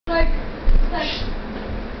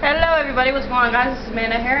everybody, what's going on, guys? This is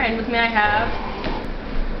Amanda here, and with me I have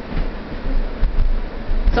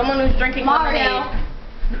someone who's drinking Mario. lemonade.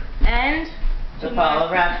 And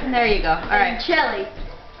TheFallOfRapture. there you go. Alright. Chili.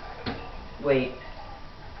 Wait.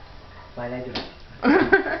 Why did I do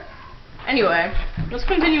it? Anyway, let's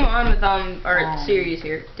continue on with our series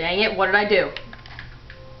here. Dang it, what did I do?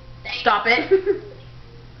 Stop it.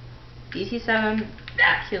 DC7,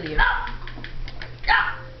 I'll kill you.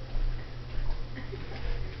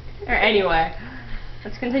 Alright, anyway,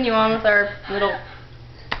 let's continue on with our little...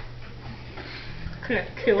 I'm gonna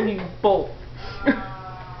kill you both.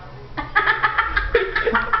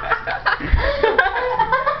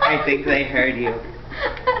 I think they heard you.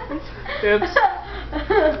 Oops.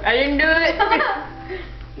 I didn't do it.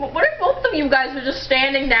 What if both of you guys are just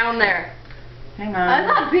standing down there? Hang I on.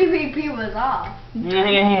 thought PvP was off.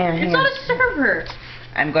 It's not a server.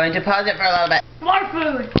 I'm going to pause it for a little bit. More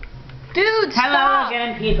food. Dude, Hello stop.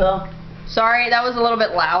 again, people. Sorry, that was a little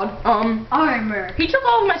bit loud. Armor. He took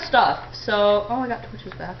all of my stuff, so... Oh, I got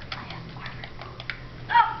Twitch's back.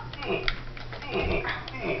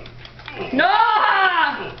 No!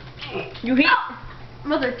 You hit...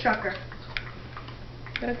 Mother trucker.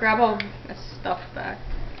 I'm gonna grab all my stuff back.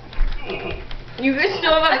 You guys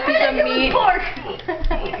still have a piece of meat.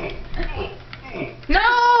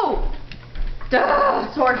 No!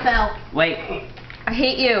 Duh. Sword fell. Wait. I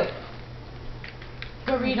hate you.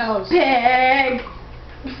 Doritos. Pig.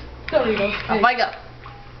 Doritos. Off I go.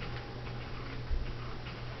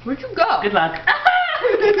 Where'd you go? Good luck.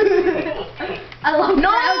 I love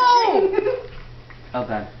crouching. Oh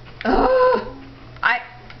god. Ugh.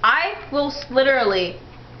 I will literally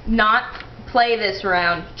not play this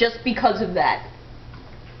round just because of that.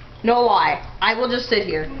 No lie. I will just sit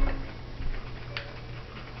here.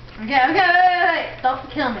 Okay, wait. Don't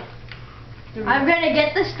kill me. I'm gonna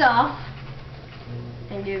get the stuff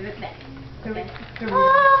and give it back. Okay.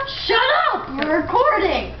 Shut up! We're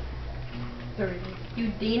recording!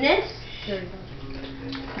 You Venus? Sorry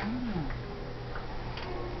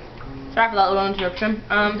for that little interruption.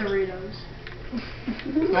 Doritos.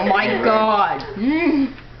 Oh my god.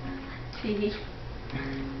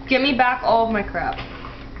 Give me back all of my crap.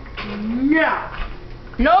 No.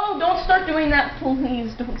 No, don't start doing that,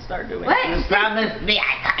 please. Don't start doing Wait. that. You promised me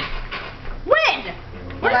When?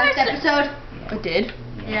 What Last did I say? episode? I did.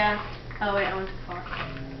 Yeah. Oh wait, I went too far.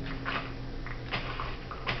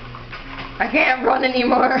 I can't run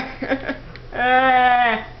anymore.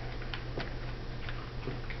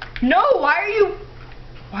 No,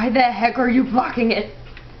 why the heck are you blocking it?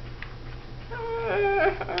 Oh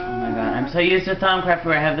my god, I'm so used to Thaumcraft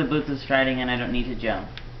where I have the boots of striding and I don't need to jump.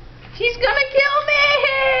 She's gonna kill me!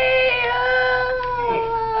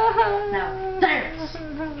 No. Thanks.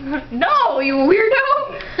 No, you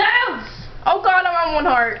weirdo! Thanks. Oh god, I'm on one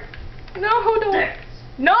heart. No, don't. Thanks.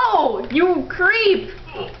 No, you creep!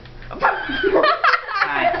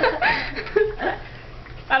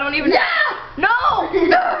 I don't even... No!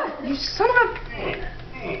 You son of a...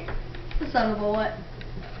 The son of a what?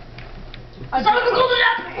 Son of a golden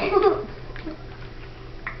apple!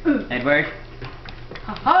 Edward?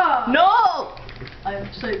 Haha! No! I am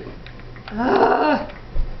safe. I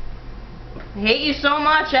hate you so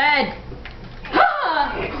much, Ed.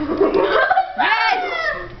 Yes!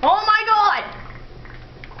 Oh my god!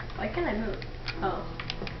 Why can't I move? Oh.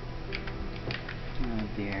 Oh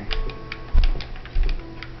dear.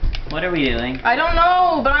 What are we doing? I don't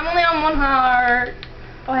know, but I'm only on one heart.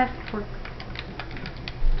 Oh, I have to work.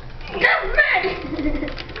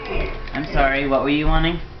 I'm sorry, what were you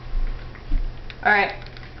wanting? Alright.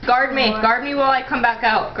 Guard me. Guard me while I come back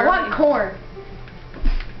out. I Guard want me. corn.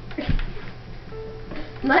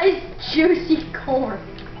 Nice juicy corn.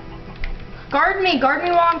 Guard me. Guard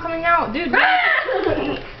me while I'm coming out. Dude.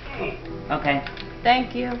 Okay.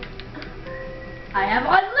 Thank you. I have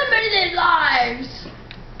unlimited lives.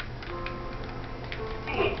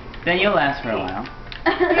 Then you'll last for a while.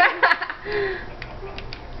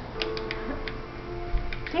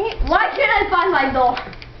 Dang it. Why can't I find my door?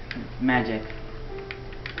 Magic.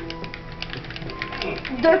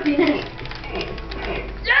 Derpiness.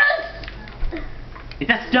 Yes!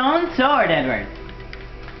 It's a stone sword, Edward.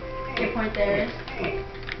 Your point there is.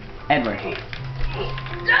 Edward.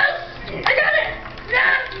 Yes! I got it!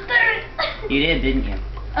 Yes! There it is! You did, didn't you?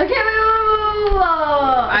 Okay, wait.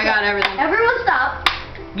 I got everything. Everyone stop.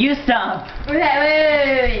 You stop. Okay,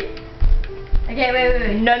 wait. Okay,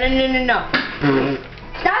 wait. No.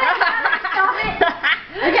 Stop it! Stop it!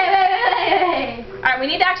 Okay, wait. Alright, we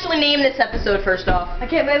need to actually name this episode first off.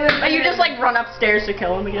 Okay, wait. Oh, you just like run upstairs to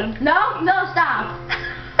kill him again? No, stop.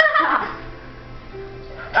 Stop.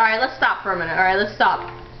 Alright, let's stop for a minute. Alright, let's stop.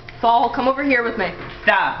 Fall, come over here with me.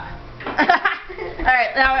 Stop.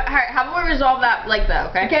 Alright, how about we resolve that like that,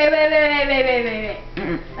 okay? Okay, wait.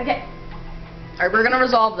 Okay. Alright, we're gonna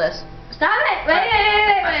resolve this. Stop it!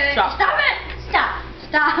 Wait. Stop. Stop it!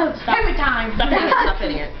 Stop. Every time. Stop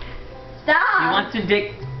hitting it. Stop. You want to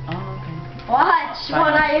dig? Oh, okay. Watch Fine.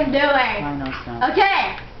 what I am doing. Fine, I'll stop.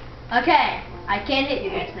 Okay. I can't hit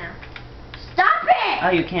you guys now. Stop it! Oh,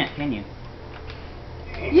 you can't, can you?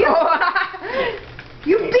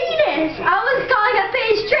 You beat it! I was calling a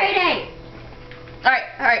face training!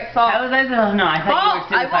 Alright, Fall. How was I supposed to know? I thought Fall, you were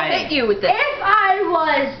still I will fighting. hit you with this. If I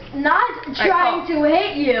was not trying to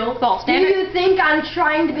hit you, Fall, do stand you think I'm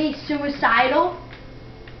trying to be suicidal?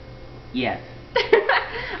 Yes.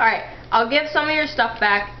 Alright, I'll give some of your stuff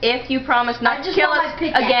back if you promise I not to just kill want us my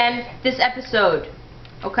pickaxe. again this episode.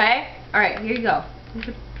 Okay? Alright, here you go.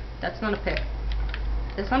 That's not a pick.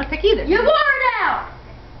 That's not a pick either. You wore it out!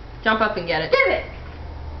 Jump up and get it. Give it!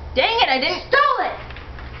 Dang it, I didn't. Stole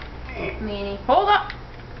it! Meanie. Hold up.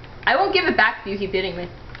 I won't give it back if you keep hitting me.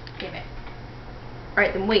 Give it.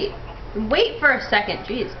 Alright, then wait. Wait for a second.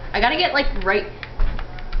 Jeez. I gotta get like right.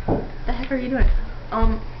 What the heck are you doing?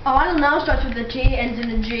 Oh, I don't know. Starts with a T, ends in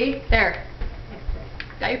a G. There.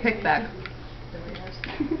 Got your pick back.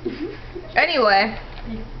 Anyway.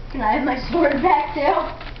 Can I have my sword back too?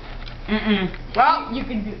 Well, You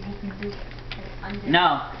can do it. Under,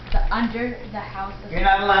 No. under the house. You're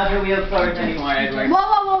not allowed to wield swords anymore, Edward.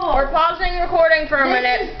 Whoa. we're pausing recording for a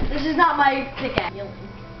minute. This is not my pickaxe.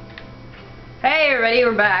 Hey, everybody,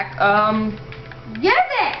 we're back. Give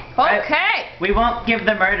it! Okay. We won't give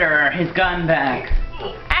the murderer his gun back.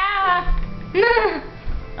 Ah.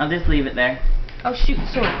 I'll just leave it there. Oh shoot,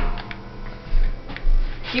 sword.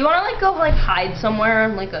 Do you want to like go like hide somewhere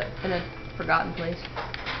in like in a forgotten place?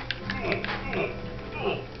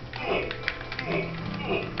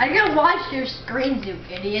 I gotta watch your screens, you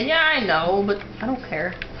idiot. Yeah, I know, but I don't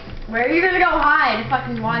care. Where are you gonna go hide if I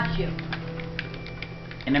can watch you?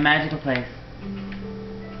 In a magical place.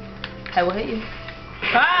 I will hit you.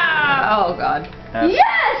 Ah! Oh god.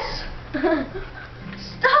 Yes!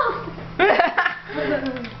 Stop!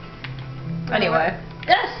 Anyway.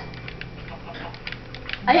 Yes!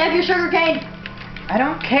 I have your sugar cane. I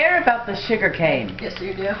don't care about the sugar cane. Yes,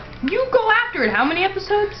 you do. You go after it. How many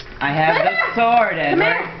episodes? I have the sword, Come Edward.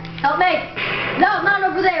 here. Help me. No, not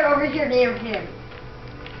over there. Over here. Near him.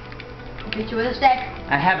 I'll beat you with a stick.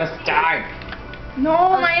 I have a star. No,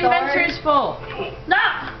 A my sword? inventory's full. No!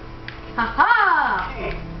 Ha-ha!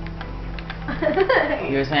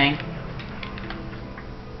 You were saying?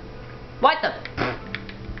 What the?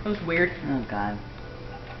 That was weird. Oh God.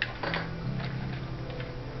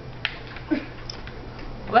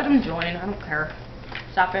 Let him join. I don't care.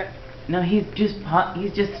 Stop it. No, he's just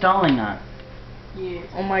stalling us. Yes.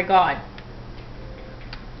 Oh my god.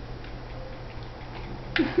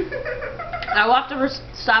 I will have to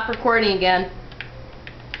stop recording again.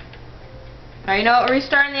 Alright, you know what? We're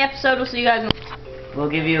restarting the episode. We'll see you guys. We'll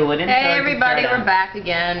give you a wooden sword. Hey everybody, to start we're on. back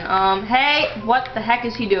again. Hey, what the heck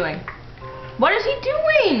is he doing? What is he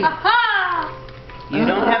doing? Ha-ha! You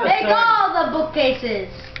don't have a Take sword. all the bookcases.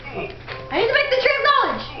 I need to make the tree of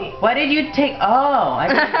knowledge. Why did you take? Oh, I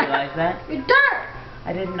didn't realize that. You're dirt.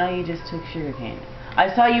 I didn't know you just took sugarcane.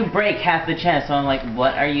 I saw you break half the chest, so I'm like,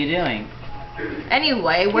 what are you doing?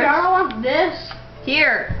 Anyway, Here, we're I don't want this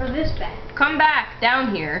here. or this bag. Come back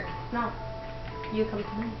down here. No. You come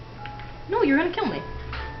to me. No, you're gonna kill me.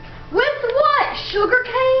 With what? Sugar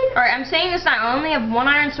cane? Alright, I'm saying this time. I only have one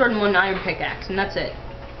iron sword and one iron pickaxe, and that's it.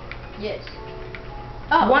 Yes.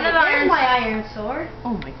 Oh, One of the there's irons- my iron sword.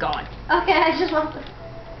 Oh my god. Okay, I just want the...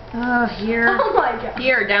 Here. Oh my god.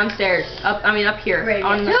 Here, downstairs. Up here. Right,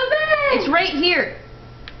 On too the, big! it's right here.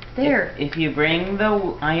 There. If you bring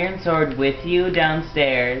the iron sword with you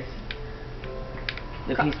downstairs,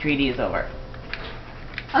 the peace treaty is over.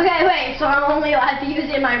 Okay, wait, so I'm only allowed to use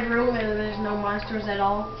it in my room and there's no monsters at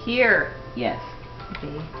all? Here. Yes.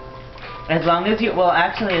 Okay. As long as you, well,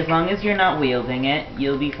 actually, as long as you're not wielding it,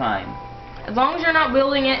 you'll be fine. As long as you're not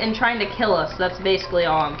wielding it and trying to kill us, that's basically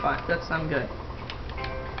all I'm fine. I'm good.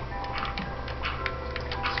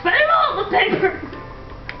 Spend all the paper!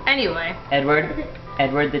 Anyway,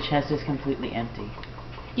 Edward, the chest is completely empty.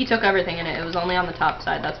 you took everything in it. It was only on the top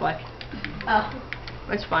side. That's why. Oh.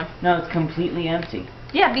 It's fine. No, it's completely empty.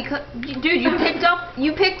 Yeah, because dude, you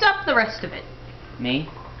picked up the rest of it. Me?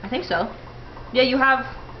 I think so. Yeah, you have.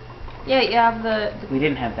 Yeah, you have the. We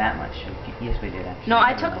didn't have that much sugarcane. Yes, we did actually. No,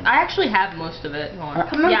 I actually have most of it. Hold on.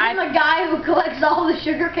 Coming Yeah, from a guy who collects all the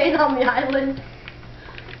sugar cane on the island.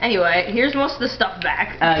 Anyway, here's most of the stuff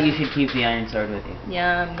back. You should keep the iron sword with you.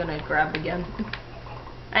 Yeah, I'm gonna grab it again.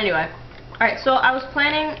 Anyway, alright, so I was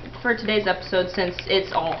planning for today's episode, since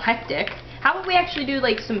it's all hectic, how about we actually do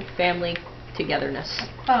like some family togetherness?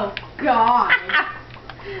 Oh God.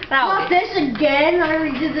 Not Be... this again. I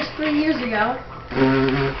already did this 3 years ago.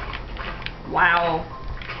 Wow.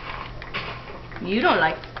 You don't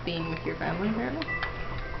like being with your family, apparently.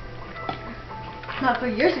 Not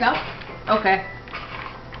 3 years ago. Okay.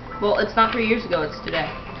 Well, it's not 3 years ago, it's today.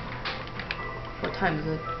 What time is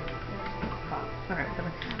it? Oh, alright,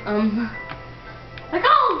 whatever. Like,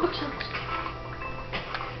 oh, bookshelves.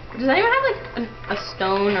 Does anyone have like a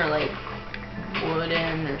stone or like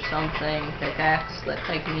wooden or something pickaxe that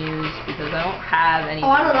I can use? Because I don't have any. Oh,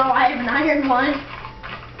 I don't know. I have an iron one.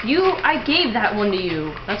 I gave that one to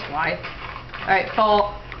you. That's why. Alright,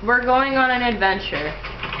 Fall. We're going on an adventure.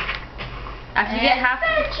 After you get half.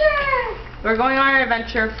 Adventure! We're going on an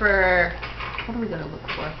adventure for. What are we gonna look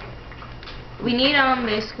for? We need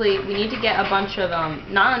basically we need to get a bunch of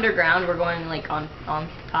not underground. We're going like on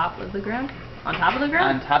top of the ground. On top of the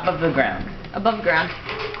ground? On top of the ground. Above ground.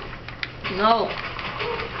 No.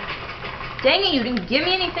 Dang it! You didn't give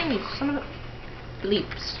me anything. You son of a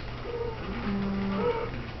bleeps.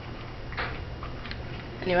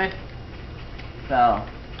 Anyway. So.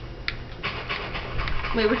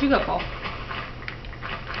 Wait, where'd you go, Paul?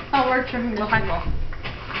 Oh, we're trimming the Oh, hi, Paul.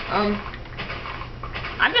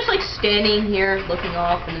 I'm just like standing here looking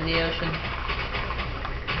off into the ocean.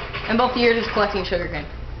 And both of you are just collecting sugarcane.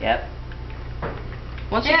 Yep.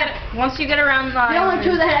 Once you get around the The only island,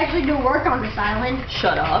 two that actually do work on this island.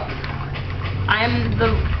 shut up. I'm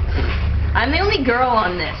the only girl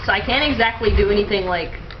on this. I can't exactly do anything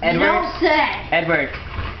like Edward. You don't say.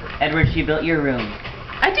 Edward, she built your room.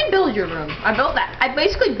 I did build your room. I built that. I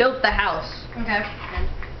basically built the house. Okay.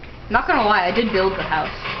 Not gonna lie, I did build the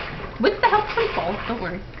house. With the help from Paul, don't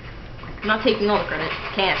worry. I'm not taking all the credit.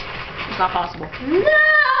 Can't. It's not possible.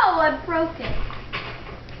 No, I broke it.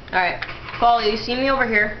 Alright. Paul, you see me over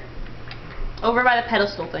here? Over by the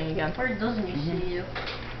pedestal thing again. Where doesn't he see you?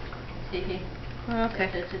 See.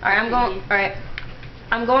 Okay. Alright.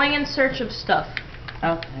 I'm going in search of stuff.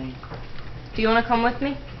 Okay. Do you wanna come with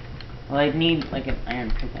me? Well, I'd need like an iron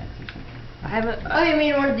pickaxe or something. I have a Oh, you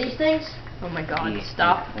mean one of these things? oh my god, Yeah,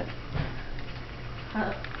 stop. but-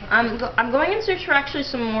 I'm going in search for actually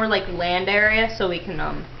some more like land area so we can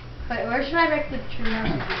Wait, where should I make the tree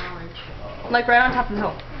house of knowledge? like right on top of the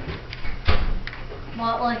hill.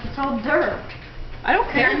 Well, like it's all dirt. I don't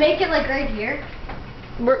Can I care. make it like right here?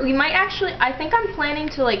 We might actually. I think I'm planning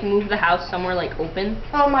to like move the house somewhere like open.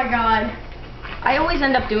 Oh my god. I always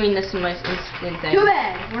end up doing this in my in thing. Too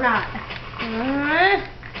bad, we're not. Uh,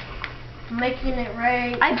 I'm making it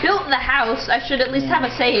right. I built the house. I should at least have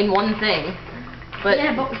a say in one thing. But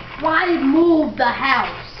yeah, but why move the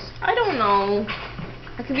house? I don't know.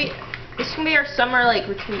 It could be. This can be our summer like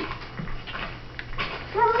retreat.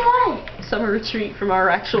 From what? Summer retreat from our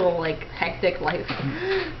actual like hectic life.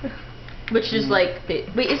 Which is like.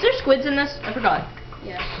 Wait, is there squids in this? I forgot.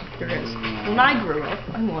 Yes. There is. When I grow up,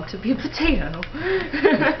 I want to be a potato.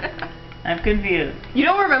 I'm confused. You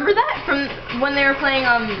don't remember that from when they were playing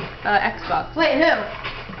on Xbox? Wait, who?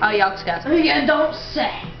 Chasm. You don't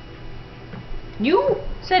say. You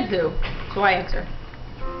said who, so I answer.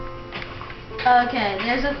 Okay,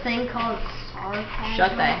 there's a thing called sarcasm.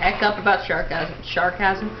 Shut the heck up about sarcasm.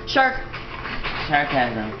 Sarcasm?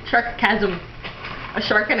 Sarcasm. Sarcasm. A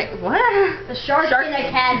shark in a what? The shark in a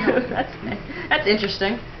chasm. That's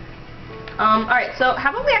interesting. Alright, so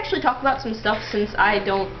how about we actually talk about some stuff since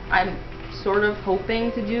I'm sort of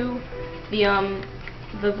hoping to do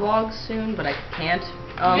the vlogs soon, but I can't.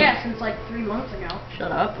 Yeah, since like 3 months ago.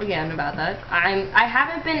 Shut up again about that. I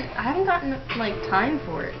haven't gotten like time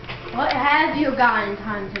for it. What have you gotten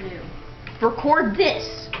time to do? Record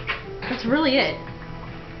this. That's really it.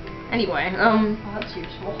 Anyway, Oh, that's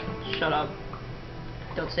useful. shut up.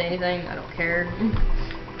 Don't say anything. I don't care.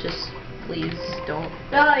 Just please don't.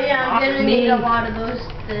 Oh yeah, I'm Mock gonna me. need a lot of those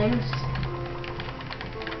things.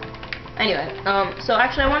 Anyway, so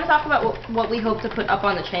actually I want to talk about what we hope to put up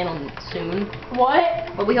on the channel soon.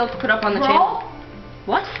 What? What we hope to put up on the Brawl? channel.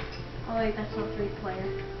 What? Oh wait, that's not 3-player.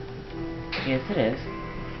 Yes, it is.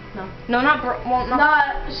 No. No, not well, not.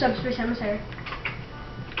 Not Subspace Emissary.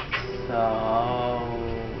 So.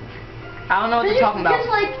 I don't know what you're talking about. Because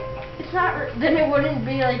like, it's not. Then it wouldn't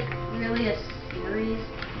be like really a series.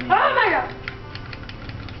 Yeah. Oh my god.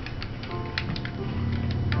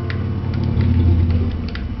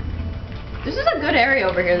 This is a good area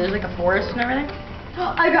over here. There's like a forest and everything.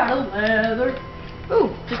 I got a leather. Ooh,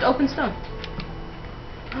 just open stone.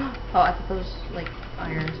 Oh, I thought that was like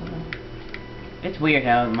iron or something. It's weird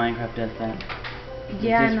how Minecraft does that.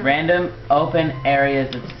 Yeah. Just random open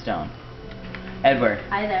areas of stone. Edward.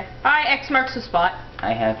 Hi there. Hi, X marks the spot.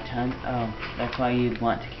 I have tons. Oh, that's why you'd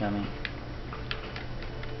want to kill me.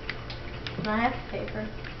 I have paper.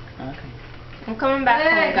 Okay. I'm coming back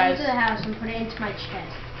home, Go guys. to the house and put it into my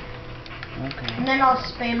chest. Okay. And then I'll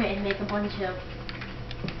spam it and make a bunch of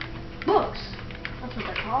books. That's what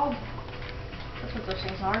they're called. That's what those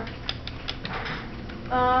things are.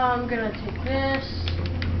 I'm gonna take this.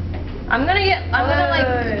 I'm gonna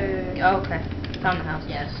like... Oh, okay. Found the house.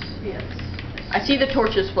 Yes. I see the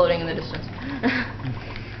torches floating in the distance.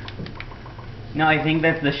 No, I think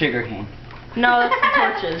that's the sugar cane. No, that's the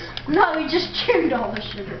torches. No, we just chewed all the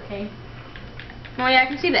sugar cane. Oh yeah, I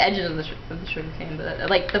can see the edges of the sugar cane, but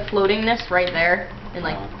like the floatingness right there, and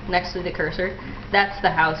like next to the cursor, that's the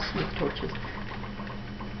house with torches.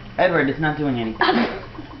 Edward, it's not doing anything. I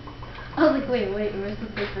was like, wait, where's the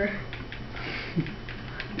paper?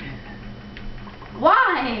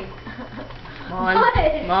 Why? Come on, What?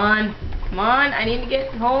 come on, I need to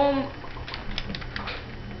get home.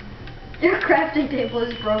 Your crafting table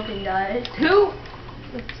is broken, guys. Who?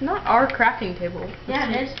 It's not our crafting table.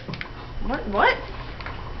 Yeah, it is. What?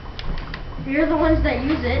 You're the ones that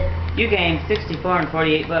use it. You gained 64 and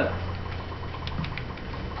 48 books.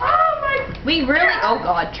 Oh my! We really? Oh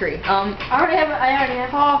god, tree. I already have.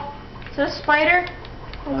 Oh, is that a spider?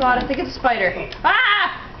 Oh god, I think it's a spider.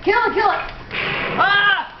 Ah! Kill it!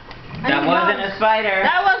 Ah! That wasn't a spider.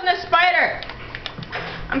 That wasn't a spider.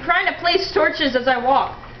 I'm trying to place torches as I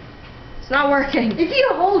walk. It's not working. If you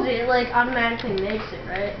hold it, it like automatically makes it,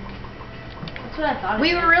 right? That's what I thought.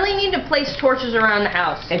 We really need to place torches around the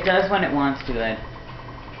house. It does when it wants to, Ed.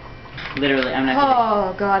 Literally, I'm not kidding.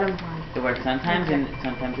 Oh god, I'm fine. It works sometimes and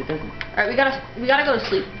sometimes it doesn't. Alright, we gotta go to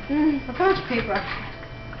sleep. Look how much paper.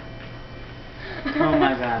 Oh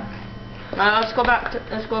my god. Let's go back.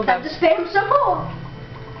 Let's go to Have bed. to spam some more.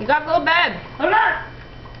 You gotta go to bed. Hold on.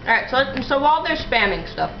 Alright, so while they're spamming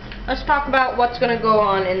stuff, let's talk about what's gonna go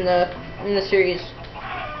on in the series.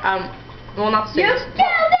 Well, not the You series.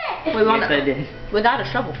 killed it. We want Yes, I did. without a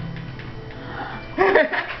shovel.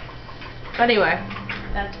 Anyway,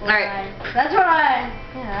 That's what Alright.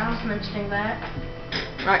 Yeah, I was mentioning that.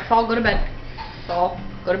 alright, Fall, go to bed. Fall,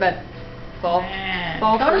 go to bed. Fall,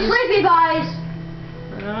 Fall, Go to please. sleep, you guys.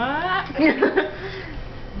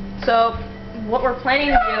 So, what we're planning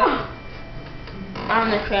to do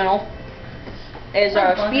on this channel is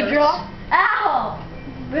speed draw. Ow!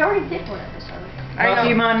 We already did one episode. I know,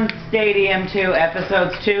 Pokemon Stadium 2,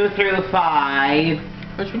 episodes 2 through 5.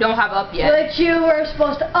 which we don't have up yet. Which you were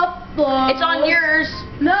supposed to upload. It's on yours.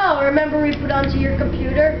 No, remember we put onto your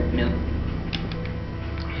computer? No.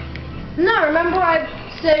 No, remember I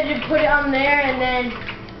said to put it on there and then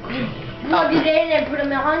you plugged it in and put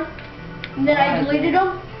them on? And then I deleted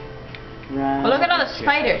them? Right. Oh, look at all the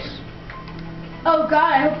spiders. Oh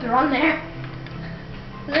god, I hope they're on there.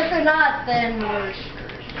 'Cause if they're not, then we're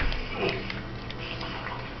screwed.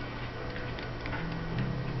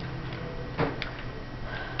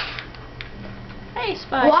 Hey,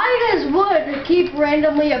 spider. Why does wood keep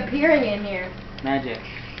randomly appearing in here? Magic.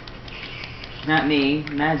 Not me,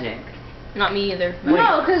 magic. Not me either.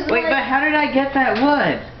 No, because Wait, but how did I get that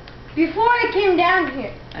wood? before I came down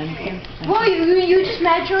here, well, you just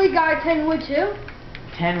naturally got 10 wood too?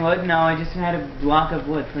 10 wood? No, I just had a block of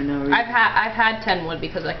wood for no reason. I've had 10 wood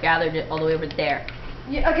because I gathered it all the way over there.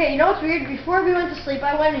 Yeah, okay, you know what's weird? Before we went to sleep,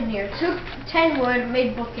 I went in here, took 10 wood,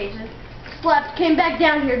 made bookcases, slept, came back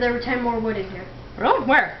down here, there were 10 more wood in here. Oh,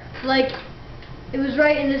 where? Like, it was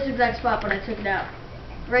right in this exact spot when I took it out.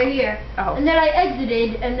 Right here. Oh. And then I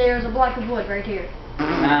exited, and there was a block of wood right here.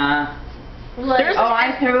 Like, There's Oh,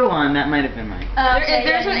 I threw one. That might have been mine. okay,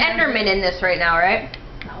 There's an yeah, Enderman in this right now, right?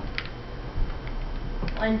 No.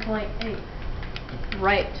 1.8.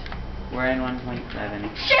 Right. We're in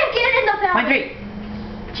 1.7. Chicken in the fountain! 0.3!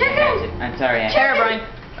 Chicken! I'm sorry, I Herobrine.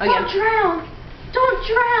 Again. Don't drown! Don't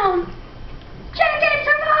drown! Chicken,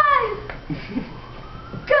 survive!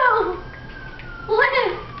 Go!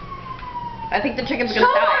 Live! I think the chicken's So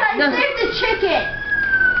gonna what? die. I saved the chicken!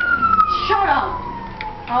 Shut up!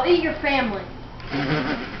 I'll eat your family.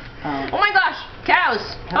 Oh my gosh,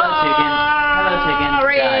 cows! Hello, chicken. Hello, chicken.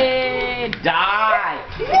 Raid! Die!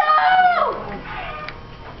 No!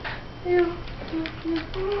 You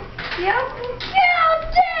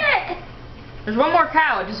killed it! There's one more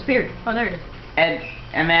cow. It disappeared. Oh, there it is. Ed,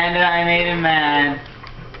 Amanda, I made him mad.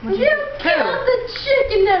 You killed the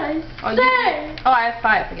chicken that I saved! Oh, I have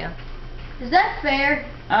 5 again. Is that fair?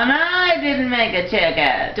 Oh no, I didn't make a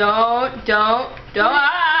chicken. Don't.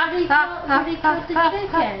 How do you kill the chicken? How do you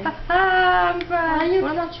kill chicken? I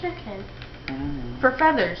don't know. For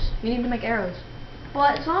feathers. We need to make arrows.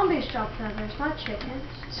 What? Zombies drop feathers, not chickens.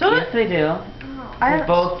 So Yes, they do. Oh, They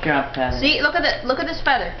both drop feathers. See, look at this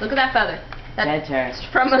feather. Look at that feather. That's her. That's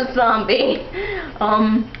from a zombie.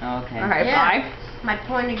 Okay. Alright, Yeah. bye. My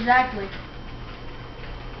point exactly.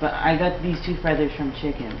 But I got these 2 feathers from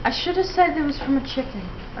chicken. I should have said it was from a chicken.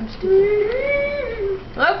 I'm stupid.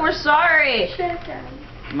 Look, we're sorry.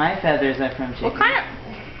 My feathers are from chicken. What kind of...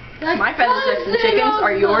 My feathers are from chickens.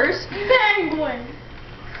 Are yours? Penguin.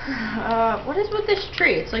 What is with this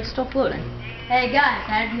tree? It's like still floating. Hey guys,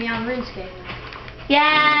 add me on RuneScape.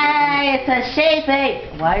 Yay! It's a shape.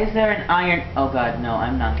 Why is there an iron... Oh god, no,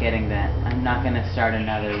 I'm not getting that. I'm not gonna start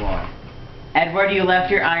another war. Edward, you left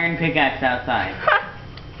your iron pickaxe outside.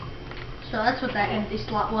 So that's what that empty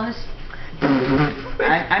slot was.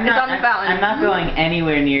 I'm It's on the fountain. I'm not going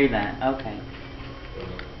anywhere near that. Okay.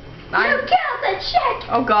 You killed the chick!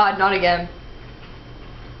 Oh god, not again.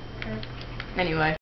 Anyway.